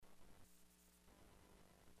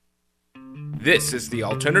This is the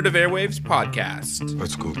Alternative Airwaves Podcast.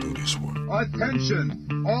 Let's go do this work. Attention,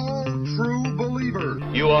 all true believers.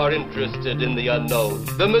 You are interested in the unknown,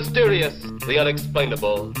 the mysterious, the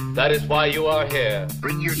unexplainable. That is why you are here.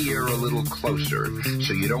 Bring your ear a little closer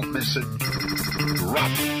so you don't miss a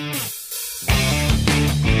drop.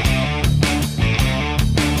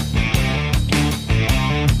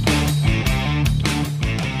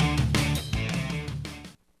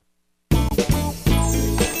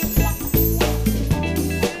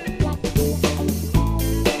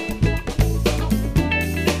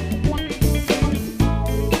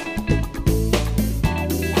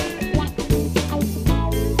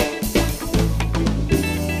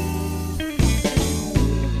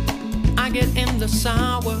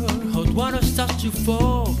 Sour, hot water starts to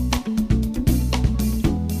fall.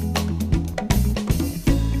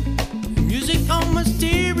 Music on my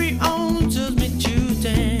stereo tells me to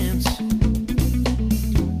dance.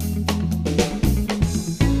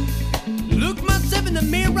 Look myself in the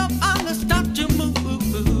mirror, I'm gonna start to move.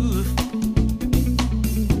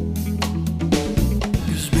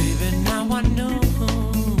 'Cause baby, now I know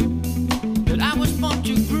that I was born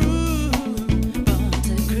to groove.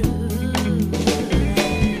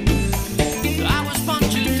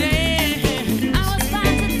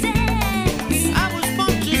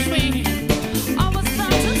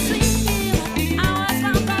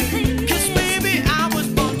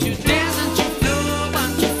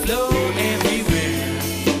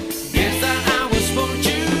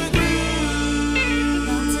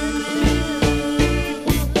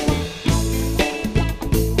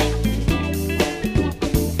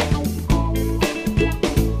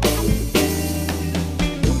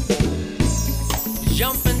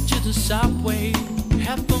 Subway,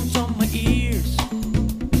 headphones on my ears.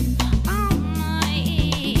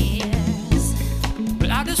 But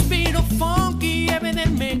at the speed of funky,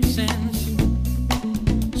 everything makes sense.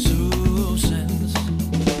 So sense.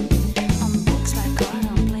 On the books like car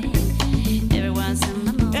I'm playing. Everyone's on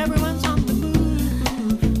the move. Everyone's on the move.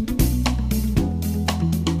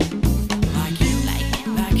 Like you,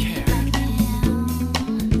 like her.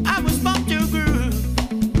 I was born to groove.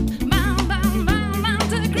 Bound, bound, bound, bound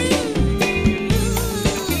to groove.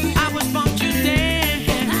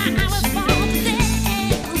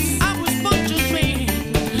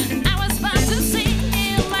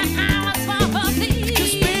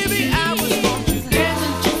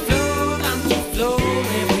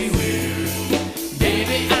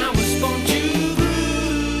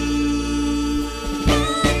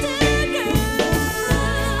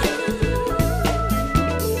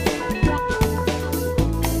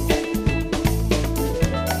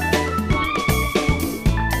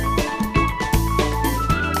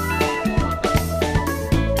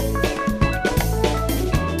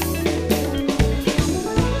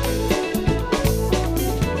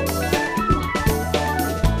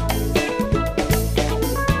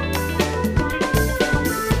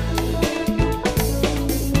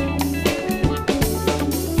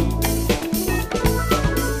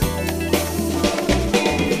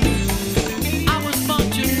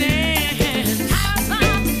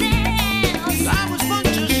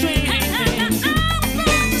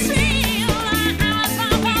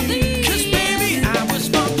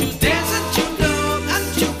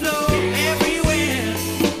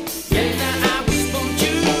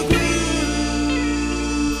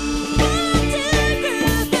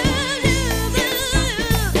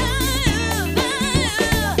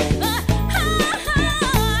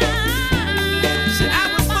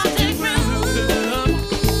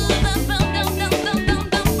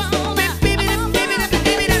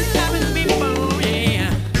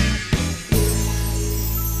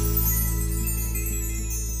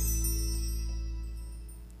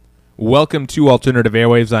 Welcome to Alternative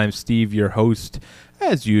Airwaves. I'm Steve, your host,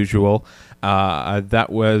 as usual. That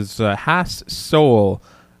was Haas Soul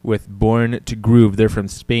with Born to Groove. They're from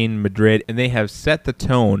Spain, Madrid, and they have set the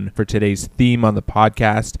tone for today's theme on the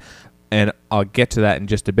podcast, and I'll get to that in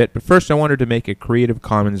just a bit. But first, I wanted to make a Creative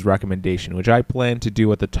Commons recommendation, which I plan to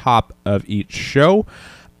do at the top of each show.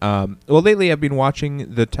 Lately I've been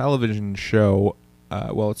watching the television show,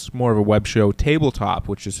 it's more of a web show, Tabletop,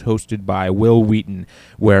 which is hosted by Will Wheaton,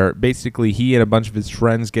 where basically he and a bunch of his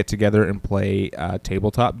friends get together and play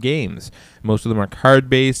tabletop games. Most of them are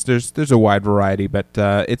card-based. There's a wide variety, but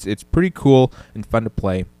it's pretty cool and fun to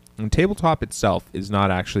play. And Tabletop itself is not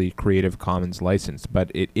actually Creative Commons licensed,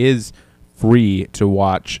 but it is free to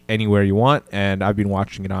watch anywhere you want, and I've been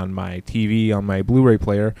watching it on my TV, on my Blu-ray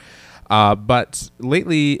player. But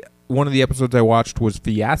lately, one of the episodes I watched was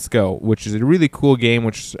Fiasco, which is a really cool game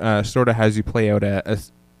which sort of has you play out a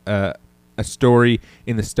a story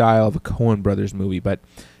in the style of a Coen Brothers movie. But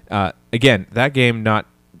again, that game not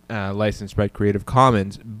licensed by Creative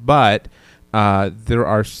Commons, but there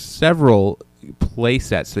are several play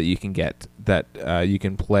sets that you can get that you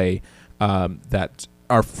can play that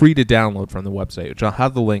are free to download from the website, which I'll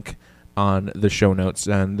have the link on the show notes.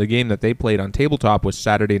 And the game that they played on tabletop was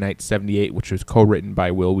Saturday Night 78, which was co-written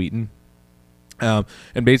by Will Wheaton. And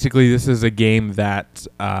basically, this is a game that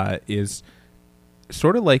is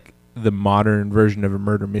sort of like the modern version of a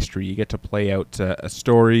murder mystery. You get to play out a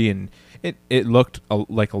story, and it looked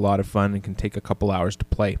like a lot of fun and can take a couple hours to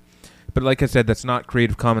play. But like I said, that's not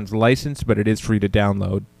Creative Commons licensed, but it is free to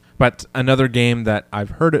download. But another game that I've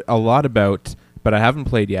heard a lot about, but I haven't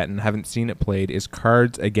played yet and haven't seen it played, is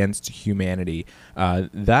Cards Against Humanity.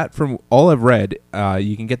 That, from all I've read,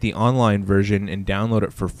 you can get the online version and download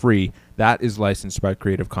it for free. That is licensed by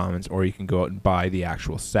Creative Commons, or you can go out and buy the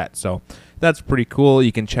actual set. So that's pretty cool.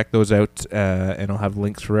 You can check those out, and I'll have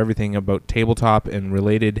links for everything about tabletop and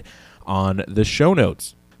related on the show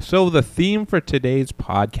notes. So the theme for today's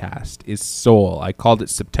podcast is soul. I called it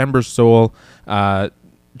September Soul,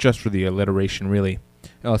 just for the alliteration, really.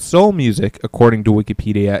 Soul music, according to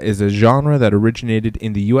Wikipedia, is a genre that originated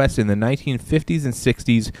in the U.S. in the 1950s and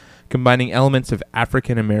 60s, combining elements of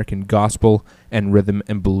African-American gospel and rhythm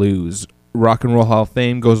and blues. Rock and Roll Hall of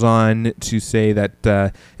Fame goes on to say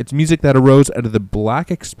that it's music that arose out of the black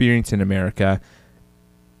experience in America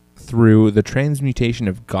through the transmutation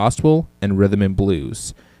of gospel and rhythm and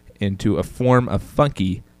blues into a form of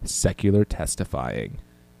funky, secular testifying.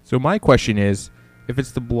 So my question is, if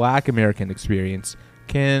it's the black American experience,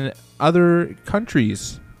 can other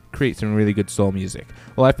countries create some really good soul music?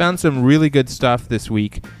 Well, I found some really good stuff this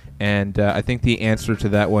week, and I think the answer to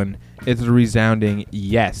that one is a resounding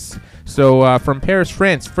yes. So from Paris,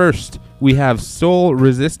 France, first, we have Soul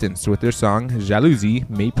Resistance with their song Jalousie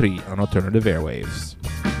Mépris on Alternative Airwaves.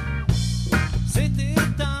 C'était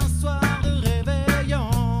un soir de réveillon.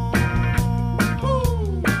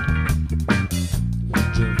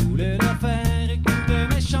 Je voulais leur faire écouter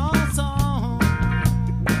mes chansons.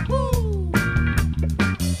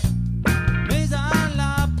 Mais à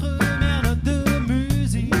la première note de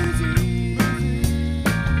musique,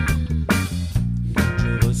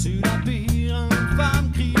 j'ai reçu la pire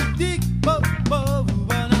infâme critique. Pauvre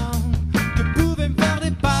bonhomme, que pouvaient me faire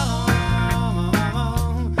des parents?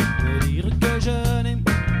 Me dire que je n'ai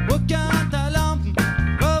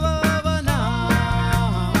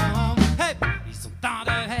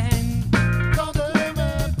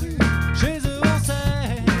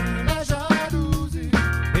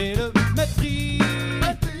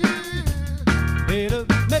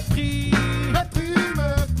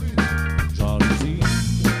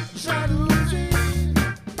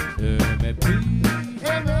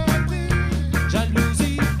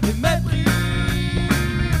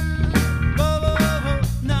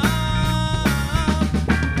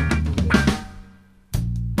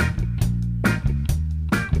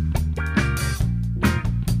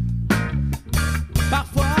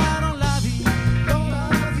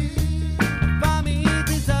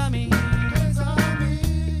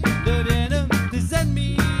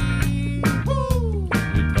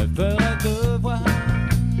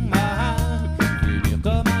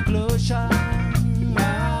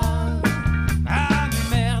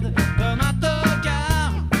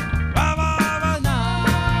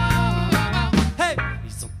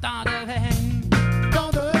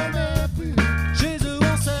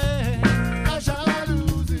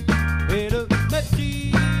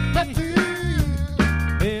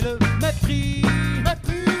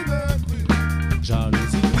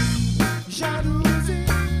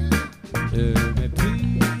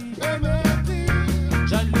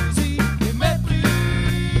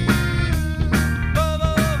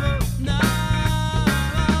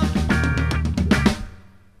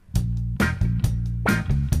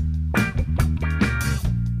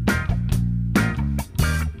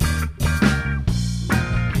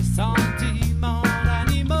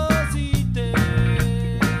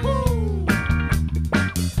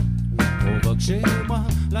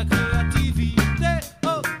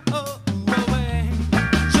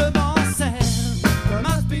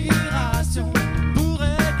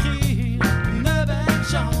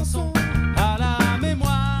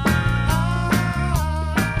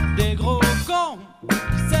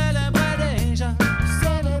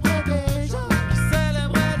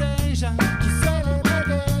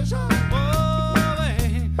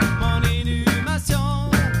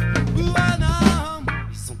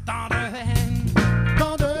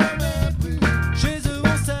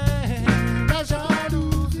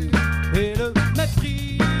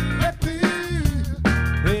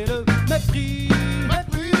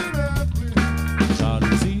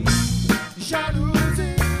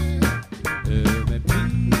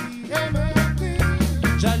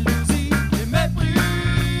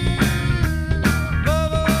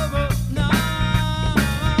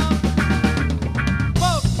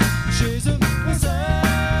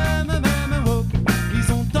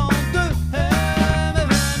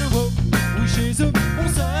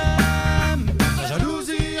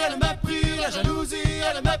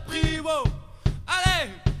elle m'a pris, wow. Allez,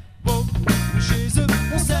 wow, chez eux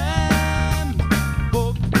on s'aime,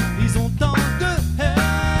 wow, ils ont tant de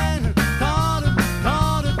haine, tant de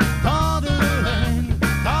haine, tant de haine,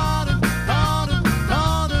 tant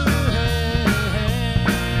de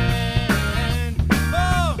haine.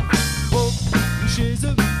 Oh, wow, chez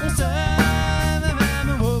eux on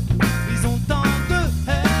s'aime, wow, ils ont tant de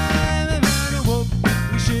haine, wow,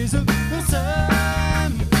 chez eux on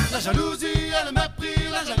s'aime. La jalousie, elle m'a pris,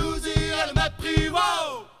 la jalousie, elle m'a pris,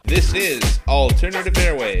 wow. This is Alternative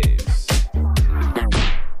Airwaves.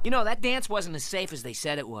 You know, that dance wasn't as safe as they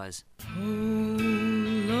said it was. Oh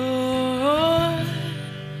Lord,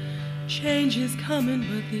 change is coming,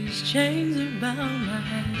 but these chains around my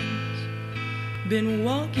hands. Been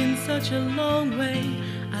walking such a long way,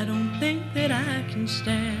 I don't think that I can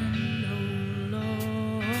stand.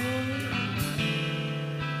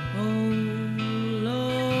 Oh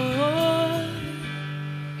Lord,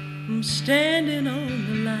 I'm standing on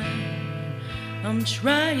the line. I'm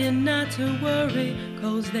trying not to worry,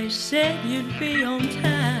 'cause they said you'd be on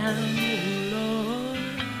time,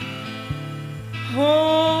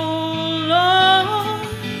 oh Lord,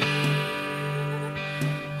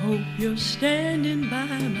 hope you're standing by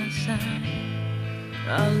my side.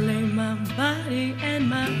 I'll lay my body and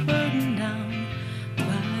my burden down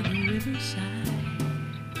by the riverside.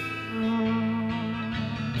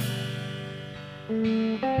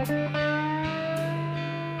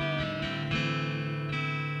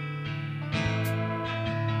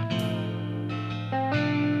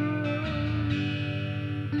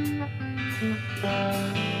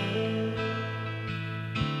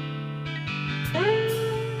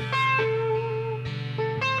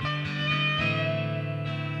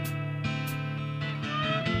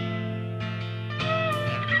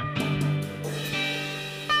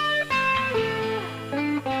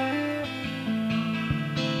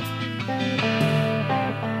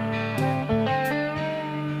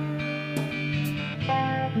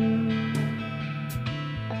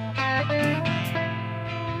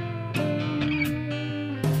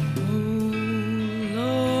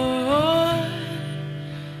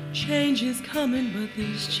 Change is coming, but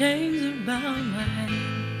these chains around my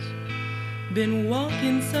hands. Been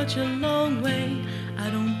walking such a long way, I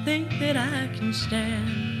don't think that I can stand.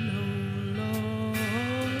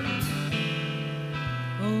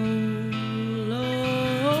 Oh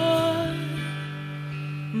Lord,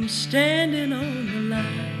 I'm standing on the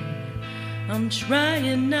line. I'm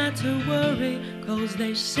trying not to worry, 'cause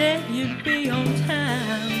they said you'd be on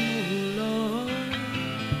time.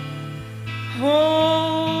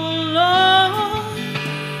 Oh Lord,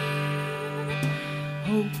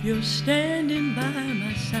 hope you're standing by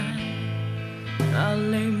my side. I'll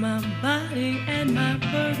lay my body and my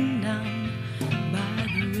burden down by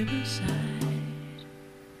the riverside.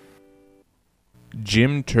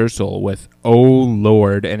 Jim Tercel with Oh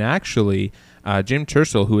Lord. And actually, Jim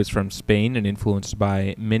Tercel, who is from Spain and influenced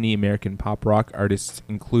by many American pop rock artists,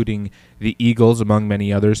 including the Eagles, among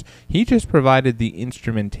many others, he just provided the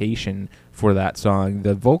instrumentation for that song.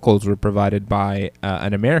 The vocals were provided by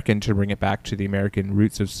an American to bring it back to the American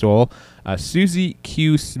roots of soul, Susie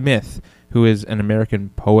Q. Smith, who is an American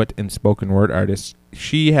poet and spoken word artist.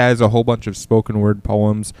 She has a whole bunch of spoken word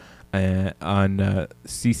poems on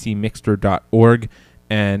ccmixter.org.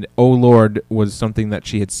 And Oh Lord was something that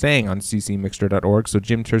she had sang on ccmixter.org, so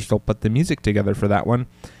Jim Tercel put the music together for that one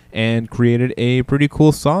and created a pretty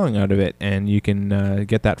cool song out of it. And you can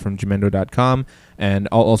get that from jamendo.com, and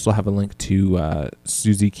I'll also have a link to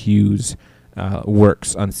Susie Q's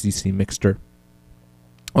works on CC Mixter.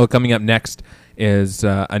 Well, coming up next is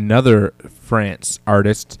another France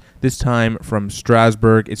artist, this time from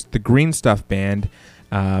Strasbourg. It's the Green Stuff Band,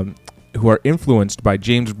 who are influenced by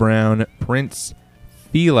James Brown, Prince,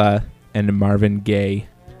 Fela, and Marvin Gaye.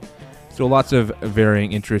 So lots of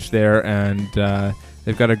varying interests there, and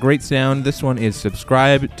they've got a great sound. This one is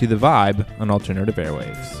Subscribe to the Vibe on Alternative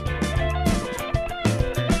Airwaves.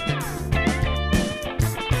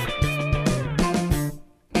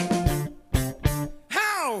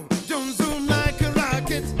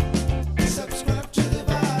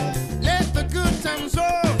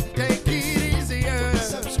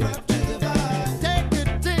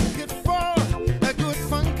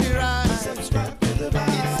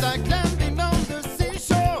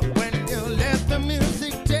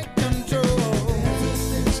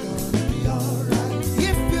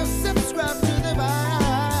 If you're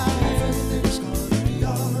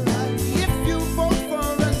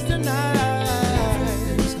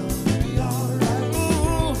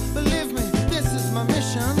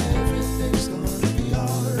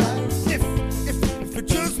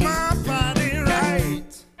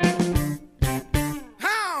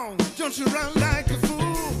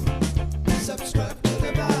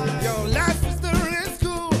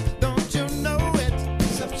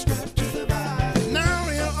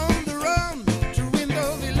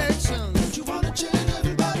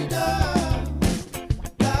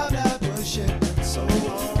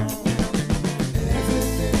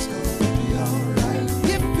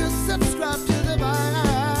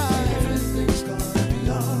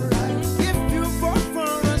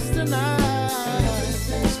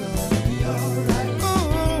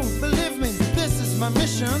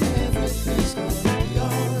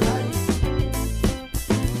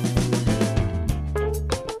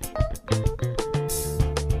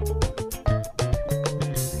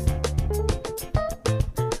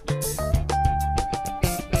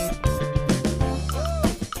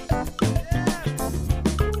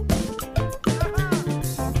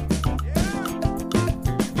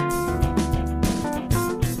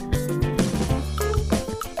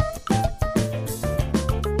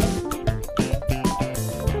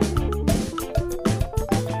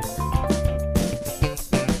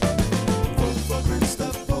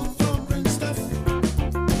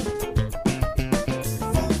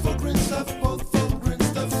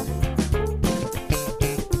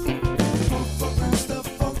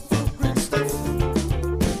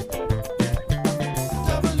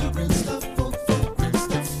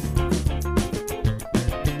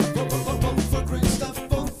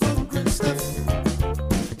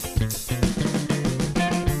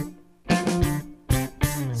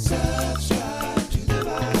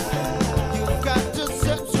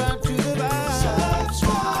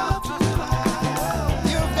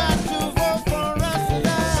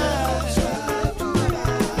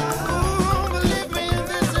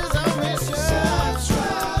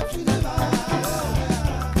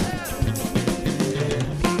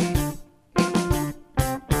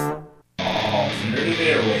Alternative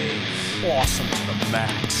Airwaves. Awesome to the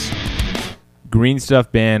max. Green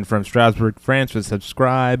Stuff Band from Strasbourg, France with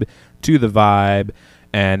Subscribe to the Vibe.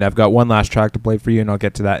 And I've got one last track to play for you, and I'll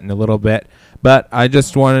get to that in a little bit. But I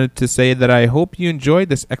just wanted to say that I hope you enjoyed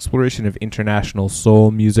this exploration of international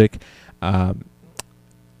soul music.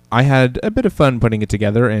 I had a bit of fun putting it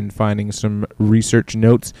together and finding some research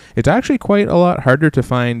notes. It's actually quite a lot harder to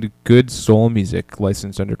find good soul music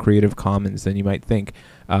licensed under Creative Commons than you might think.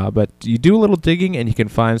 But you do a little digging and you can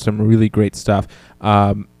find some really great stuff.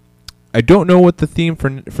 I don't know what the theme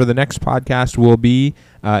for the next podcast will be.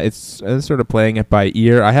 It's sort of playing it by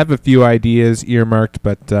ear. I have a few ideas earmarked,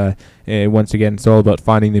 but once again, it's all about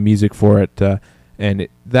finding the music for it. And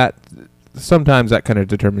sometimes that kind of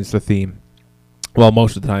determines the theme. Well,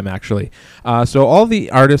 most of the time, actually. So all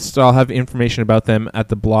the artists, I'll have information about them at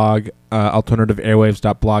the blog,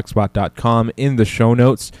 alternativeairwaves.blogspot.com, in the show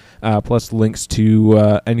notes, plus links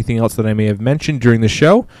to anything else that I may have mentioned during the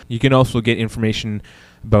show. You can also get information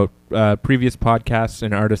about previous podcasts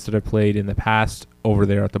and artists that I've played in the past over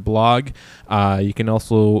there at the blog. You can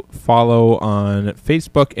also follow on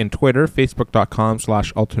Facebook and Twitter,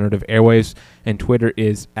 facebook.com/alternativeairwaves, and Twitter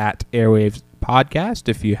is @airwaves podcast.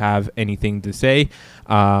 If you have anything to say,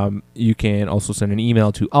 you can also send an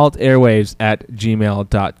email to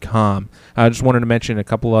altairwaves@gmail.com. I just wanted to mention a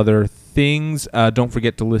couple other things. Don't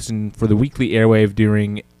forget to listen for the weekly airwave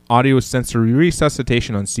during audio sensory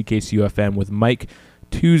resuscitation on CKCU-FM with Mike,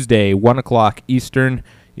 Tuesday, 1 o'clock Eastern.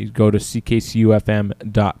 You go to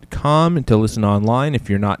ckcufm.com to listen online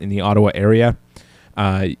if you're not in the Ottawa area.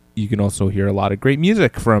 You can also hear a lot of great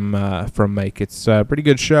music from Mike. It's a pretty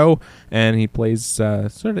good show, and he plays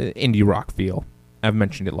sort of indie rock feel. I've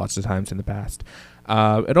mentioned it lots of times in the past.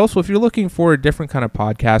 And also, if you're looking for a different kind of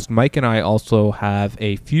podcast, Mike and I also have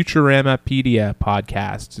a Futuramapedia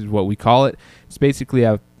podcast, is what we call it. It's basically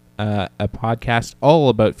a podcast all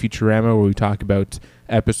about Futurama, where we talk about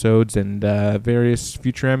episodes and various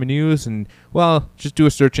Futurama news. And, well, just do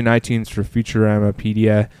a search in iTunes for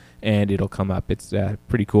Futuramapedia, and it'll come up. It's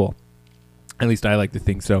pretty cool. At least I like to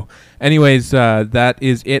think so. Anyways, that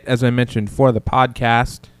is it, as I mentioned, for the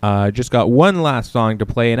podcast. Just got one last song to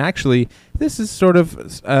play, and actually, this is sort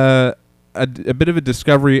of a bit of a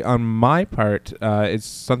discovery on my part. It's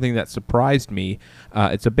something that surprised me.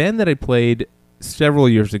 It's a band that I played several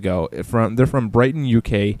years ago. They're from Brighton,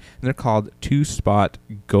 UK, and they're called Two Spot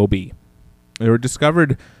Gobi. They were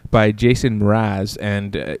discovered by Jason Mraz,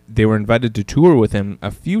 and they were invited to tour with him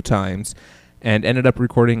a few times, and ended up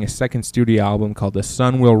recording a second studio album called The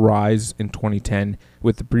Sun Will Rise in 2010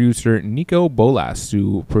 with the producer Nico Bolas,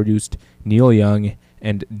 who produced Neil Young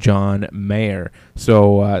and John Mayer.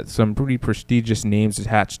 So some pretty prestigious names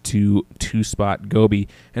attached to Two Spot Gobi,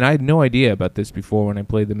 and I had no idea about this before when I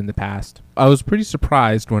played them in the past. I was pretty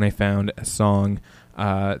surprised when I found a song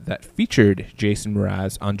that featured Jason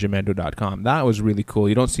Mraz on Jamendo.com. That was really cool.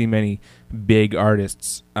 You don't see many big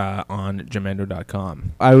artists on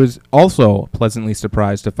Jamendo.com. I was also pleasantly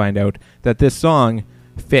surprised to find out that this song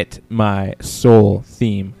fit my soul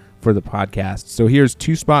theme for the podcast. So here's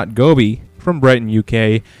Two Spot Gobi from Brighton,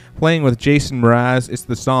 UK, playing with Jason Mraz. It's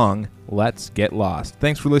the song Let's Get Lost.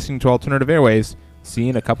 Thanks for listening to Alternative Airwaves. See you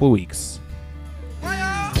in a couple of weeks.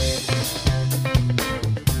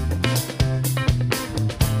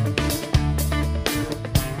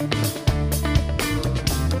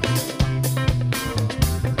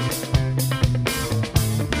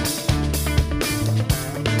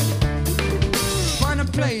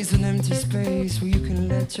 Place, an empty space where you can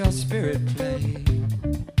let your spirit play.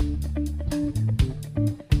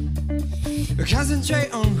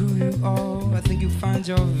 Concentrate on who you are. I think you'll find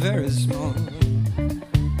you're very small.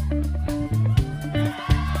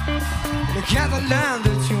 Look at the land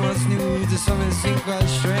that you once knew. There's something seem quite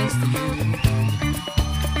strange to you.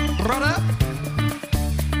 Brother,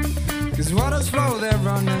 'cause waters flow, they're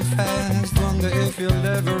running fast. Wonder if you'll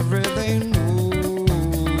ever really know.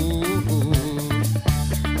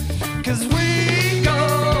 'Cause we go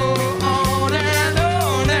on and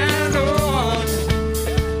on and on.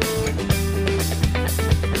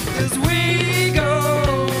 'Cause we go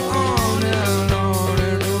on and on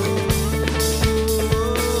and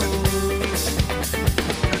on.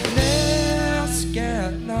 Let's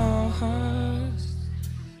get lost.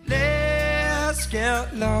 Let's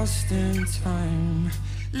get lost in time.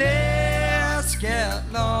 Let's get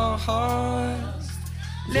lost.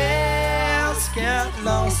 Let's get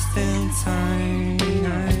lost in time.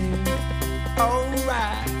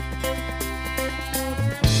 Alright.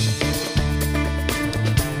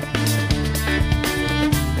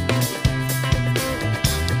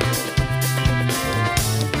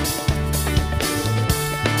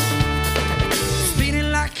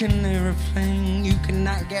 like an airplane you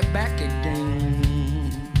cannot get back again.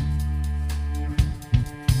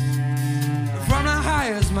 From the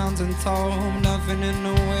highest mountain top, nothing in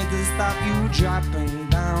the way to stop you dropping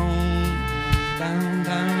down, down,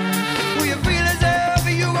 down. Will you feel as if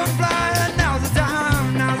you can fly? Now's the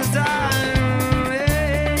time, now's the time.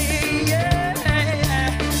 Yeah,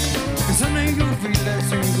 yeah. And someday you'll feel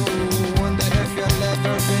letting go. Wonder if you'll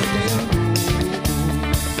ever be there.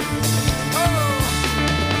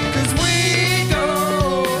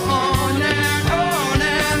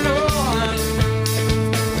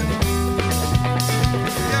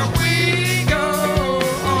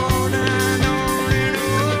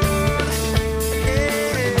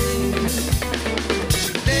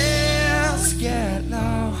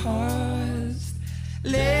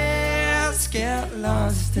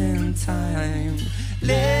 Lost in time.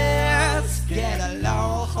 Let's get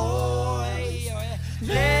lost.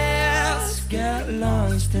 Let's get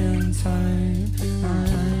lost in time.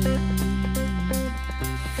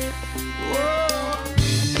 Whoa.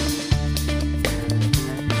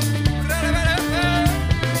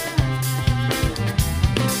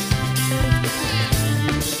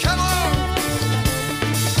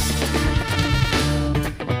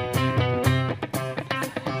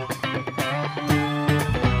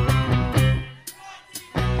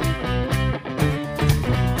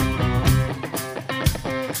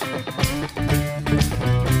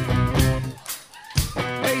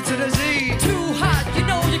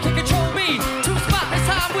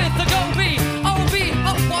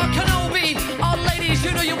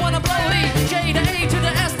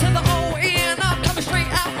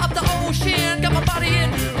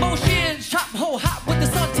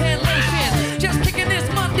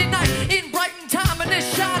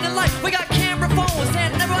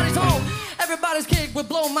 Come on. Everybody's cake will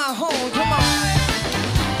blow my horn. Come on.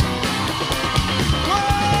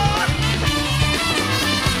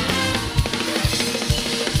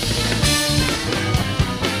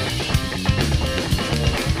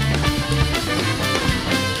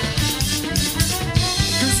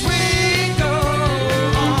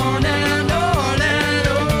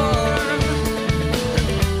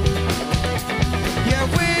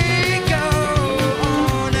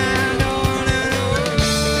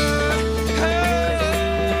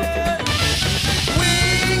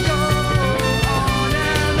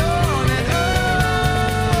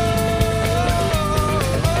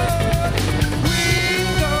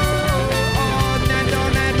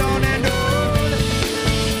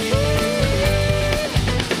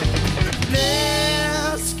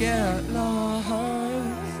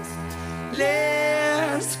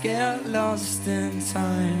 Lost in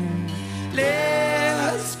time.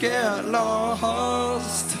 Let's get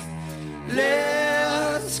lost.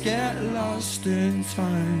 Let's get lost in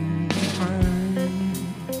time.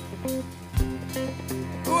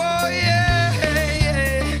 Oh yeah, hey,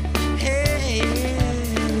 hey.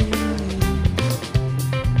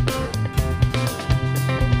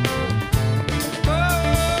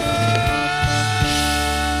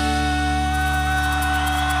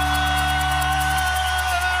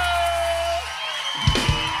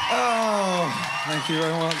 Thank you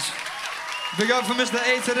very much. Big up for Mr.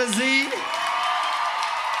 A to the Z.